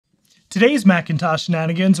Today's Macintosh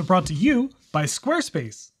shenanigans are brought to you by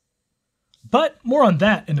Squarespace. But more on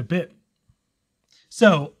that in a bit.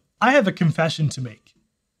 So, I have a confession to make.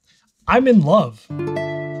 I'm in love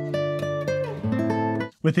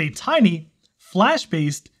with a tiny,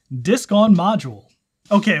 flash-based disk-on module.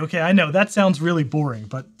 Okay, I know that sounds really boring,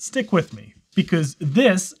 but stick with me, because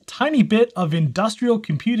this tiny bit of industrial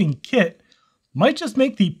computing kit might just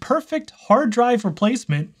make the perfect hard drive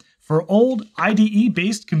replacement for old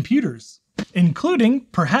IDE-based computers, including,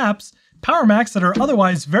 perhaps, PowerMacs that are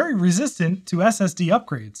otherwise very resistant to SSD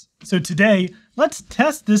upgrades. So today, let's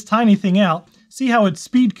test this tiny thing out, see how its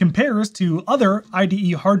speed compares to other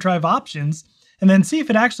IDE hard drive options, and then see if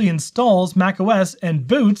it actually installs macOS and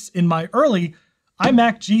boots in my early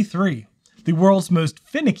iMac G3, the world's most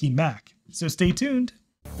finicky Mac. So stay tuned.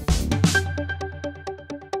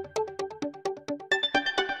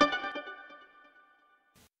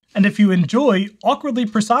 And if you enjoy awkwardly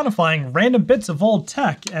personifying random bits of old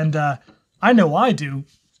tech, and I know I do,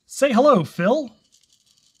 say hello, Phil.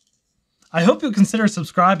 I hope you'll consider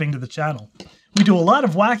subscribing to the channel. We do a lot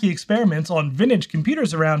of wacky experiments on vintage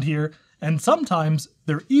computers around here, and sometimes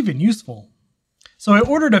they're even useful. So I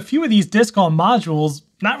ordered a few of these disk-on modules,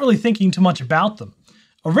 not really thinking too much about them.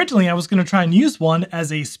 Originally, I was going to try and use one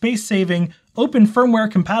as a space-saving, open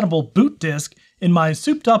firmware-compatible boot disk in my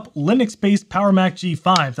souped-up Linux-based PowerMac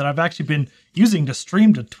G5 that I've actually been using to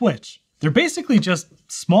stream to Twitch. They're basically just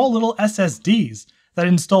small little SSDs that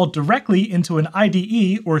install directly into an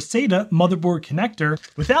IDE or SATA motherboard connector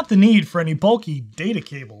without the need for any bulky data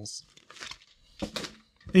cables.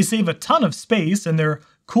 They save a ton of space and they're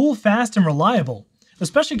cool, fast, and reliable,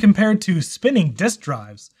 especially compared to spinning disk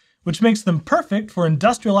drives, which makes them perfect for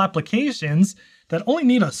industrial applications that only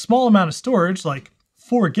need a small amount of storage, like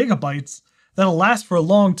 4 gigabytes, that'll last for a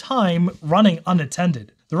long time running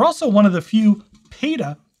unattended. They're also one of the few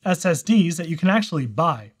PATA SSDs that you can actually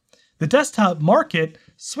buy. The desktop market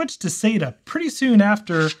switched to SATA pretty soon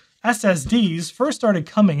after SSDs first started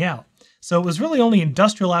coming out, so it was really only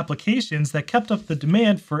industrial applications that kept up the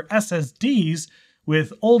demand for SSDs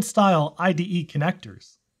with old-style IDE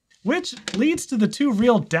connectors. Which leads to the two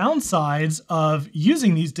real downsides of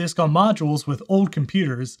using these disk-on modules with old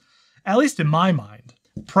computers, at least in my mind: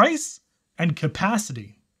 price and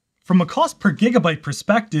capacity. From a cost per gigabyte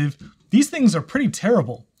perspective, these things are pretty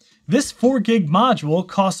terrible. This 4 gig module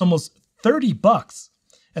costs almost 30 bucks,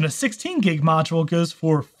 and a 16 gig module goes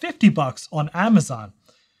for 50 bucks on Amazon,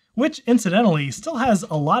 which incidentally still has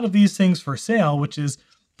a lot of these things for sale, which is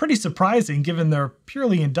pretty surprising given their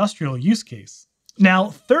purely industrial use case. Now,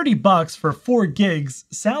 30 bucks for 4 gigs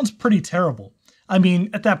sounds pretty terrible. I mean,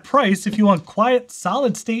 at that price, if you want quiet,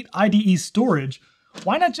 solid-state IDE storage,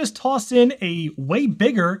 why not just toss in a way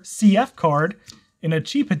bigger CF card in a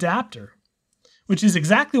cheap adapter? Which is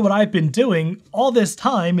exactly what I've been doing all this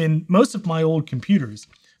time in most of my old computers.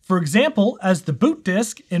 For example, as the boot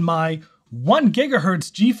disk in my 1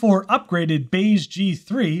 GHz G4 upgraded beige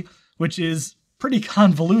G3, which is pretty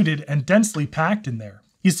convoluted and densely packed in there.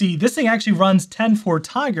 You see, this thing actually runs 10.4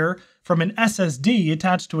 Tiger from an SSD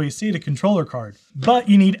attached to a SATA controller card. But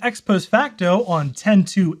you need ex post facto on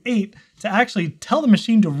 10.2.8 to actually tell the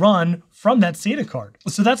machine to run from that SATA card.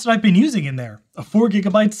 So that's what I've been using in there. A 4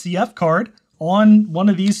 gigabyte CF card on one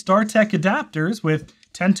of these StarTech adapters with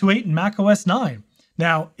 10.2.8 and macOS 9.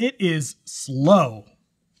 Now, it is slow,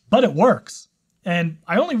 but it works. And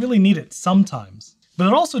I only really need it sometimes. But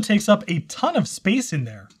it also takes up a ton of space in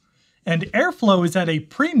there. And airflow is at a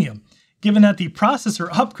premium, given that the processor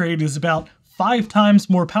upgrade is about 5 times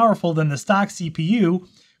more powerful than the stock CPU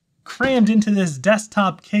crammed into this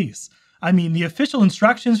desktop case. I mean, the official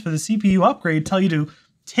instructions for the CPU upgrade tell you to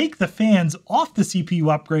take the fans off the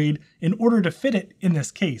CPU upgrade in order to fit it in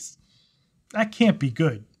this case. That can't be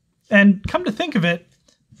good. And come to think of it,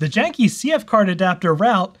 the janky CF card adapter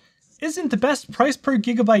route isn't the best price per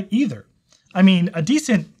gigabyte either. I mean, a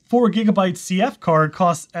decent 4 gigabyte CF card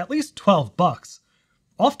costs at least 12 bucks,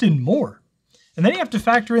 often more. And then you have to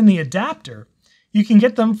factor in the adapter. You can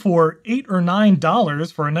get them for $8 or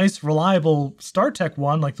 $9 for a nice reliable StarTech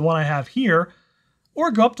one like the one I have here,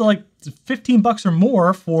 or go up to like 15 bucks or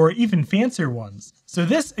more for even fancier ones. So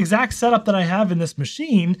this exact setup that I have in this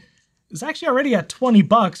machine is actually already at 20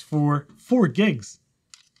 bucks for 4 gigs.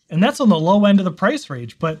 And that's on the low end of the price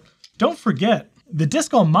range, but don't forget, the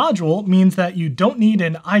disk-on module means that you don't need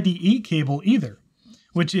an IDE cable either,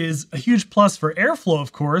 which is a huge plus for airflow,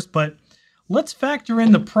 of course, but let's factor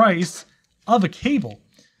in the price of a cable.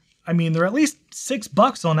 I mean, they're at least 6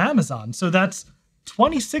 bucks on Amazon, so that's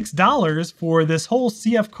 $26 for this whole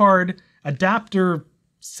CF card adapter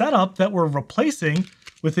setup that we're replacing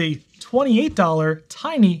with a $28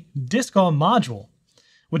 tiny disk-on module,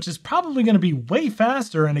 which is probably going to be way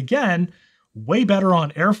faster and again, way better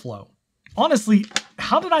on airflow. Honestly,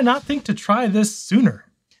 how did I not think to try this sooner?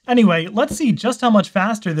 Anyway, let's see just how much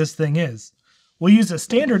faster this thing is. We'll use a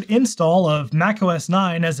standard install of macOS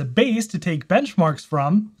 9 as a base to take benchmarks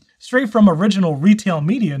from, straight from original retail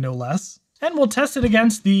media no less. And we'll test it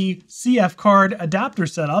against the CF card adapter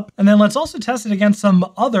setup, and then let's also test it against some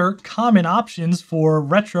other common options for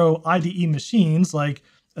retro IDE machines, like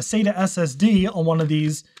a SATA SSD on one of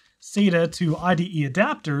these SATA to IDE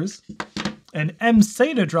adapters, an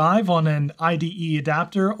mSATA drive on an IDE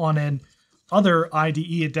adapter on an other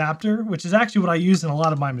IDE adapter, which is actually what I use in a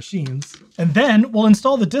lot of my machines. And then we'll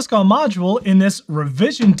install the disk-on module in this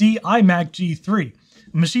Revision D iMac G3.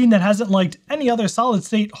 A machine that hasn't liked any other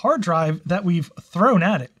solid-state hard drive that we've thrown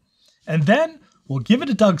at it. And then we'll give it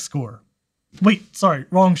a Doug score. Wait, sorry,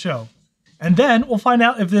 wrong show. And then we'll find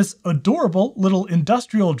out if this adorable little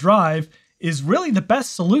industrial drive is really the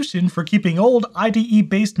best solution for keeping old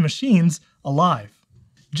IDE-based machines alive.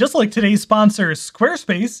 Just like today's sponsor,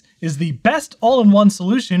 Squarespace is the best all-in-one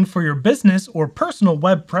solution for your business or personal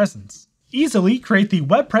web presence. Easily create the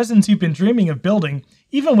web presence you've been dreaming of building,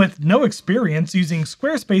 even with no experience using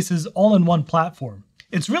Squarespace's all-in-one platform.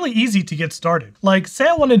 It's really easy to get started. Like, say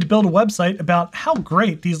I wanted to build a website about how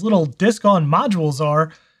great these little disk-on modules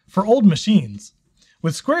are for old machines.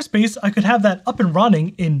 With Squarespace, I could have that up and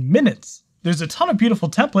running in minutes. There's a ton of beautiful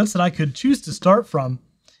templates that I could choose to start from.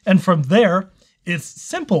 And from there, it's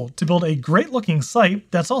simple to build a great-looking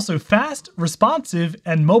site that's also fast, responsive,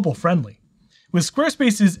 and mobile-friendly. With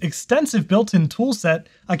Squarespace's extensive built-in toolset,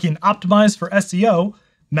 I can optimize for SEO,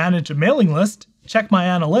 manage a mailing list, check my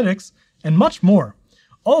analytics, and much more,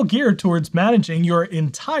 all geared towards managing your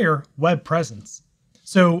entire web presence.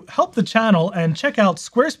 So help the channel and check out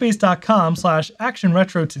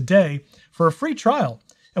squarespace.com/actionretro today for a free trial.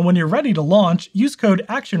 And when you're ready to launch, use code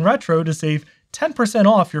ActionRetro to save 10%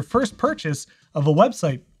 off your first purchase of a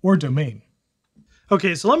website or domain.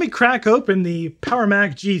 Okay, so let me crack open the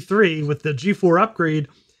PowerMac G3 with the G4 upgrade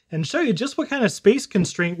and show you just what kind of space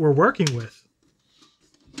constraint we're working with.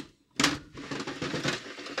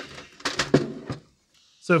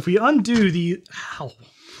 So if we undo the,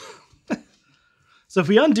 if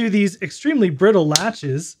we undo these extremely brittle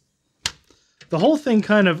latches, the whole thing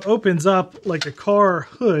kind of opens up like a car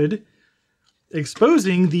hood,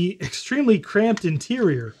 exposing the extremely cramped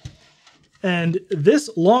interior. And this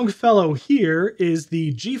long fellow here is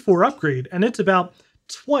the G4 upgrade, and it's about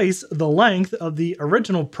twice the length of the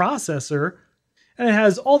original processor. And it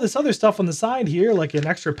has all this other stuff on the side here, like an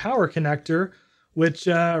extra power connector, which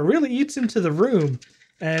really eats into the room.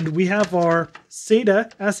 And we have our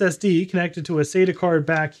SATA SSD connected to a SATA card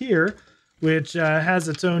back here, which has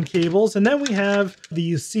its own cables. And then we have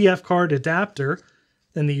the CF card adapter,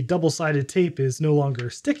 and the double-sided tape is no longer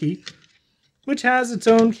sticky, which has its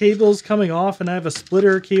own cables coming off, and I have a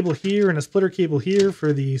splitter cable here and a splitter cable here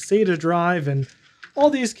for the SATA drive, and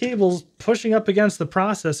all these cables pushing up against the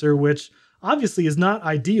processor, which obviously is not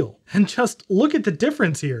ideal. And just look at the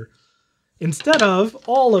difference here. Instead of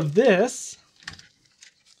all of this,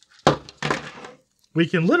 we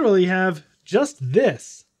can literally have just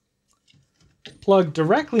this plugged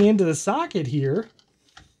directly into the socket here.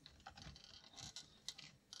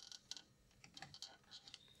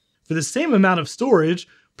 For the same amount of storage,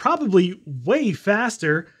 probably way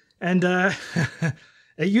faster, and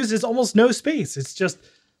it uses almost no space. It's just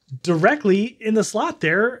directly in the slot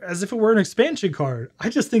there as if it were an expansion card. I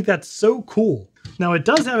just think that's so cool. Now it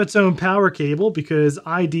does have its own power cable because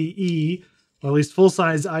IDE, or at least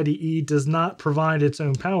full-size IDE, does not provide its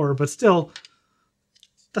own power, but still,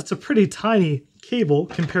 that's a pretty tiny cable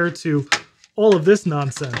compared to all of this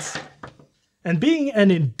nonsense. And being an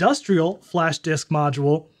industrial flash disk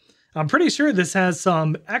module, I'm pretty sure this has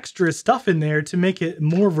some extra stuff in there to make it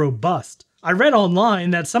more robust. I read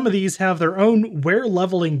online that some of these have their own wear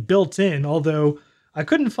leveling built in, although I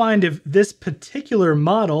couldn't find if this particular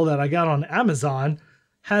model that I got on Amazon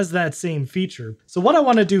has that same feature. So what I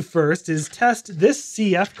want to do first is test this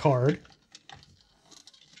CF card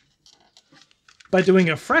by doing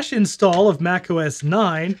a fresh install of macOS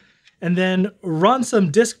 9 and then run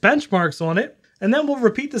some disk benchmarks on it. And then we'll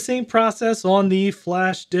repeat the same process on the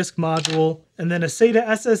flash disk module, and then a SATA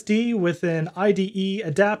SSD with an IDE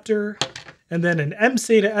adapter, and then an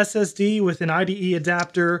mSATA SSD with an IDE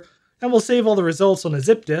adapter, and we'll save all the results on a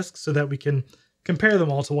zip disk so that we can compare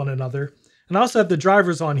them all to one another. And I also have the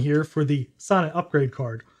drivers on here for the Sonnet upgrade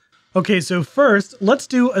card. Okay, so first, let's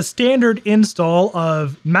do a standard install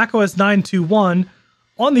of macOS 9.2.1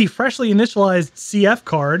 on the freshly initialized CF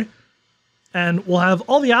card. and we'll have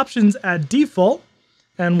all the options at default,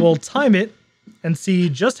 and we'll time it and see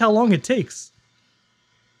just how long it takes.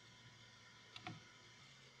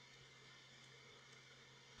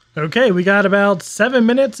 Okay, we got about 7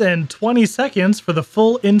 minutes and 20 seconds for the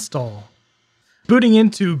full install. Booting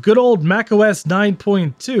into good old macOS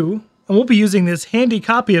 9.2, and we'll be using this handy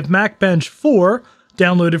copy of MacBench 4,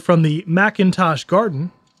 downloaded from the Macintosh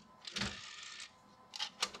Garden.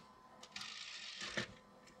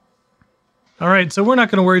 Alright, so we're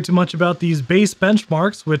not going to worry too much about these base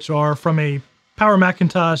benchmarks, which are from a Power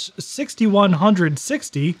Macintosh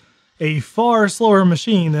 6160, a far slower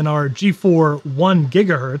machine than our G4 1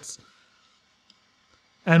 GHz.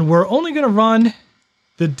 And we're only going to run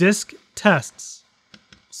the disk tests.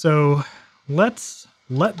 So let's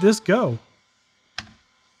let this go.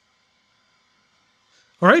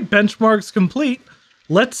 All right, benchmarks complete.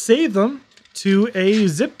 Let's save them to a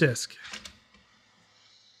zip disk.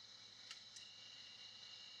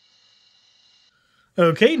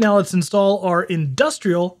 Okay, now let's install our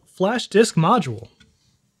industrial flash disk module.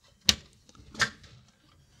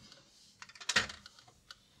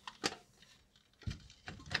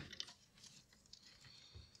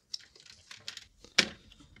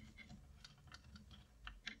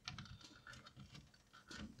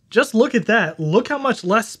 Just look at that. Look how much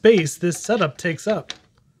less space this setup takes up.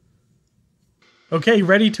 Okay,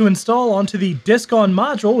 ready to install onto the disk on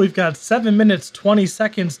module. We've got 7 minutes, 20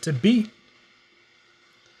 seconds to beat.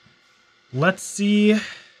 Let's see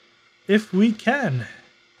if we can.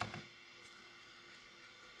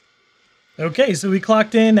 Okay, so we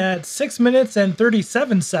clocked in at 6 minutes and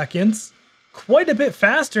 37 seconds. Quite a bit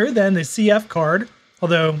faster than the CF card.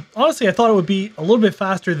 Although, honestly, I thought it would be a little bit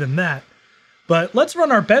faster than that. But let's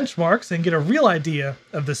run our benchmarks and get a real idea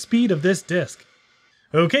of the speed of this disk.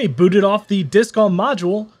 Okay, booted off the disk on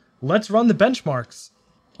module. Let's run the benchmarks.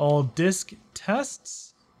 All disk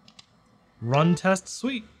tests. Run test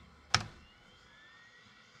suite.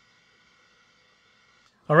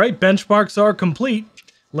 All right, benchmarks are complete.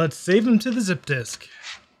 Let's save them to the zip disk.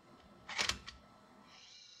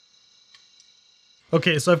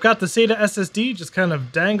 Okay, so I've got the SATA SSD just kind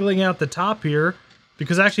of dangling out the top here,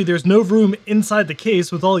 because actually there's no room inside the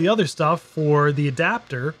case with all the other stuff for the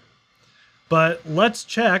adapter. But let's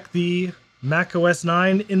check the macOS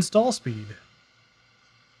 9 install speed.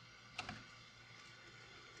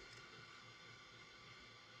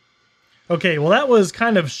 Okay, well that was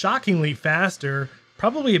kind of shockingly faster,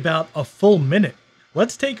 probably about a full minute.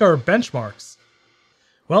 Let's take our benchmarks.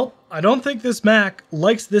 Well, I don't think this Mac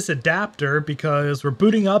likes this adapter because we're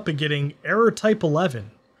booting up and getting error type 11.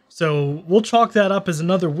 So we'll chalk that up as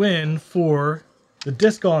another win for the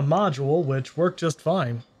disk on module, which worked just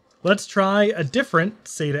fine. Let's try a different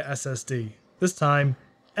SATA SSD. This time,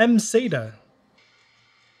 mSATA.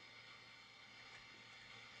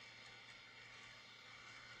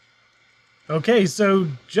 Okay, so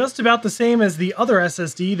just about the same as the other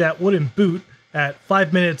SSD that wouldn't boot at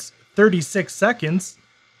 5 minutes 36 seconds.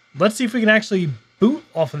 Let's see if we can actually boot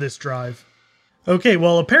off of this drive. Okay,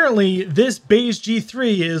 well apparently this beige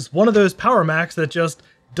G3 is one of those PowerMacs that just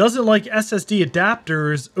doesn't like SSD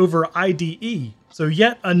adapters over IDE. So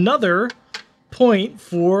yet another point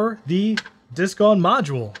for the disk on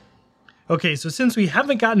module. Okay, so since we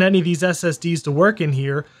haven't gotten any of these SSDs to work in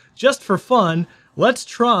here, just for fun, let's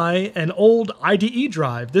try an old IDE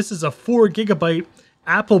drive. This is a 4 GB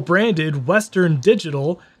Apple branded Western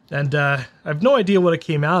Digital, and I have no idea what it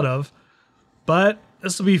came out of, but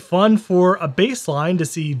this will be fun for a baseline to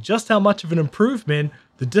see just how much of an improvement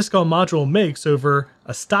the disk on module makes over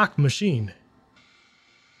a stock machine.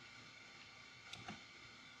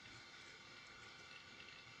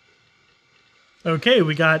 Okay,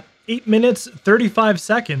 we got 8 minutes, 35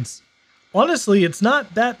 seconds. Honestly, it's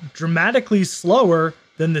not that dramatically slower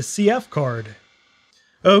than the CF card.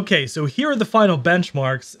 Okay, so here are the final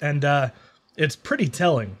benchmarks, and it's pretty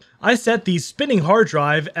telling. I set the spinning hard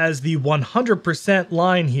drive as the 100%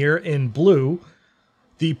 line here in blue.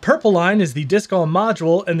 The purple line is the disk on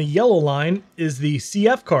module, and the yellow line is the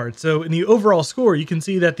CF card. So in the overall score, you can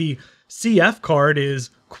see that the CF card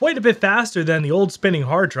is quite a bit faster than the old spinning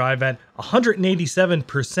hard drive at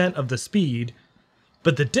 187% of the speed.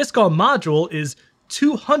 But the disk on module is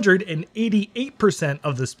 288%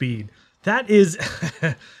 of the speed. That is,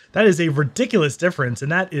 that is a ridiculous difference,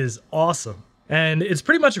 and that is awesome. And it's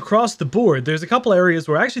pretty much across the board. There's a couple areas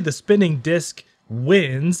where actually the spinning disk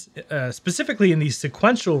wins, specifically in these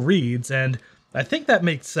sequential reads, and I think that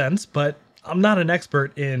makes sense, but I'm not an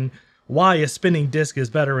expert in why a spinning disk is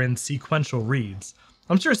better in sequential reads.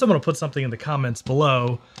 I'm sure someone will put something in the comments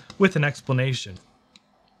below with an explanation.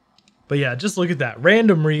 But yeah, just look at that.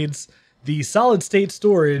 Random reads, The solid state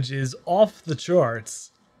storage is off the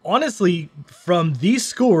charts. Honestly, from these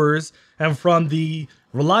scores and from the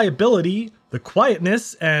reliability, the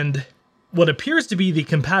quietness, and what appears to be the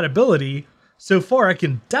compatibility, so far I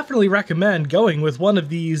can definitely recommend going with one of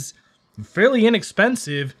these fairly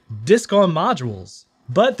inexpensive disk-on modules.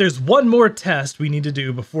 But there's one more test we need to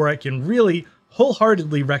do before I can really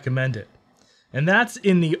wholeheartedly recommend it. And that's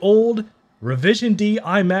in the old Revision D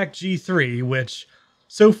iMac G3, which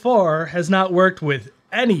so far has not worked with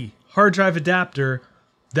any hard drive adapter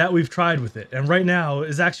that we've tried with it, and right now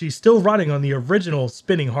is actually still running on the original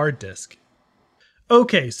spinning hard disk.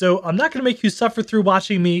 Okay, so I'm not going to make you suffer through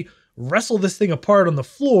watching me wrestle this thing apart on the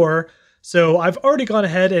floor, so I've already gone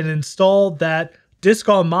ahead and installed that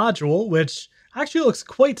disk-on module, which actually looks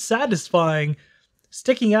quite satisfying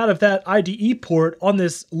sticking out of that IDE port on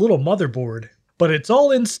this little motherboard. But it's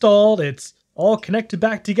all installed, it's all connected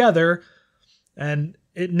back together, and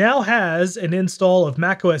it now has an install of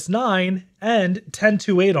macOS 9 and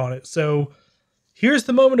 10.2.8 on it. So here's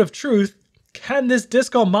the moment of truth. Can this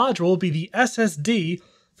disk-on module be the SSD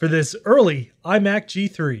for this early iMac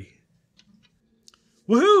G3?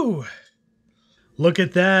 Woohoo! Look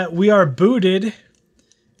at that. We are booted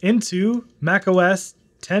into macOS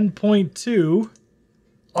 10.2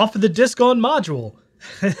 off of the disk-on module.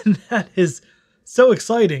 And that is so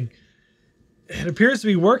exciting. It appears to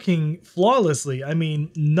be working flawlessly. I mean,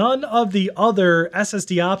 none of the other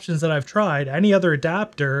SSD options that I've tried, any other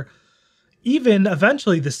adapter, even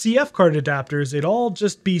eventually the CF card adapters, it'd all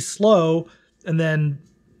just be slow and then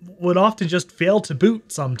would often just fail to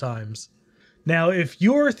boot sometimes. Now, if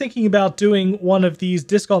you're thinking about doing one of these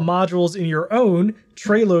disk-on modules in your own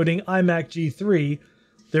tray-loading iMac G3,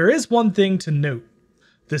 there is one thing to note.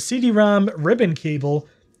 The CD-ROM ribbon cable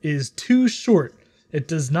is too short. It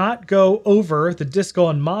does not go over the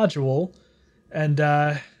disk-on module and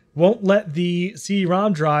won't let the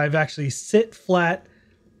CD-ROM drive actually sit flat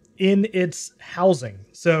in its housing.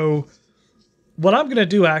 So what I'm going to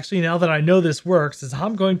do actually, now that I know this works, is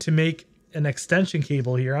I'm going to make an extension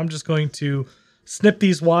cable here. I'm just going to snip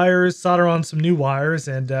these wires, solder on some new wires,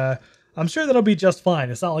 and I'm sure that'll be just fine.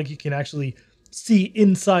 It's not like you can actually see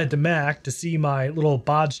inside the Mac to see my little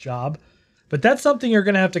bodge job. But that's something you're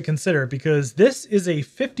going to have to consider, because this is a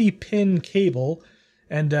 50-pin cable,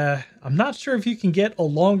 and I'm not sure if you can get a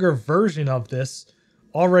longer version of this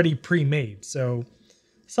already pre-made. So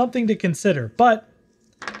something to consider, but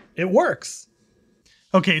it works.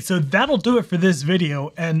 Okay, so that'll do it for this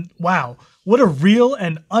video, and wow, what a real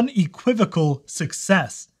and unequivocal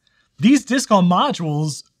success. These disk-on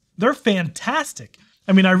modules, they're fantastic.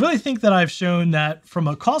 I mean, I really think that I've shown that from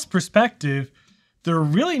a cost perspective, they're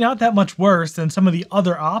really not that much worse than some of the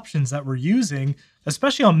other options that we're using,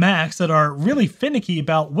 especially on Macs that are really finicky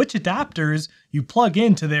about which adapters you plug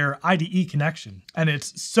into their IDE connection. And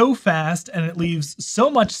it's so fast and it leaves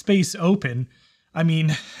so much space open. I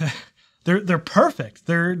mean, they're perfect.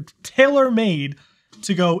 They're tailor-made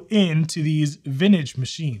to go into these vintage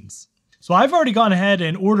machines. So I've already gone ahead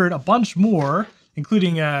and ordered a bunch more,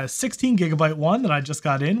 including a 16GB one that I just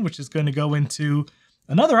got in, which is going to go into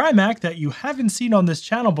another iMac that you haven't seen on this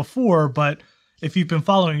channel before, but if you've been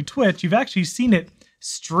following Twitch, you've actually seen it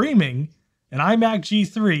streaming, an iMac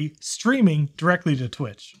G3 streaming directly to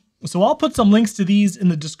Twitch. So I'll put some links to these in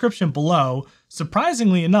the description below.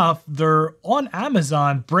 Surprisingly enough, they're on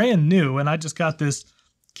Amazon brand new, and I just got this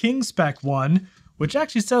King spec one, which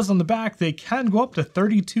actually says on the back they can go up to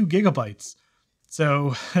 32GB.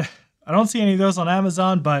 So I don't see any of those on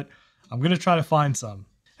Amazon, but I'm going to try to find some.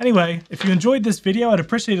 Anyway, if you enjoyed this video, I'd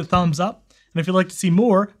appreciate a thumbs up. And if you'd like to see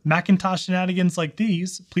more Macintosh shenanigans like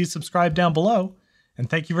these, please subscribe down below. And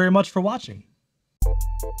thank you very much for watching.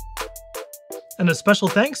 And a special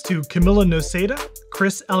thanks to Camilla Noseda,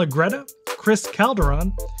 Chris Allegretta, Chris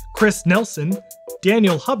Calderon, Chris Nelson,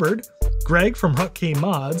 Daniel Hubbard, Greg from HuckK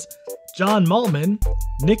Mods, John Mullman,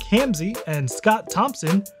 Nick Hamsey, and Scott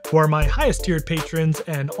Thompson, who are my highest tiered patrons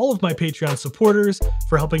and all of my Patreon supporters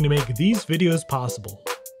for helping to make these videos possible.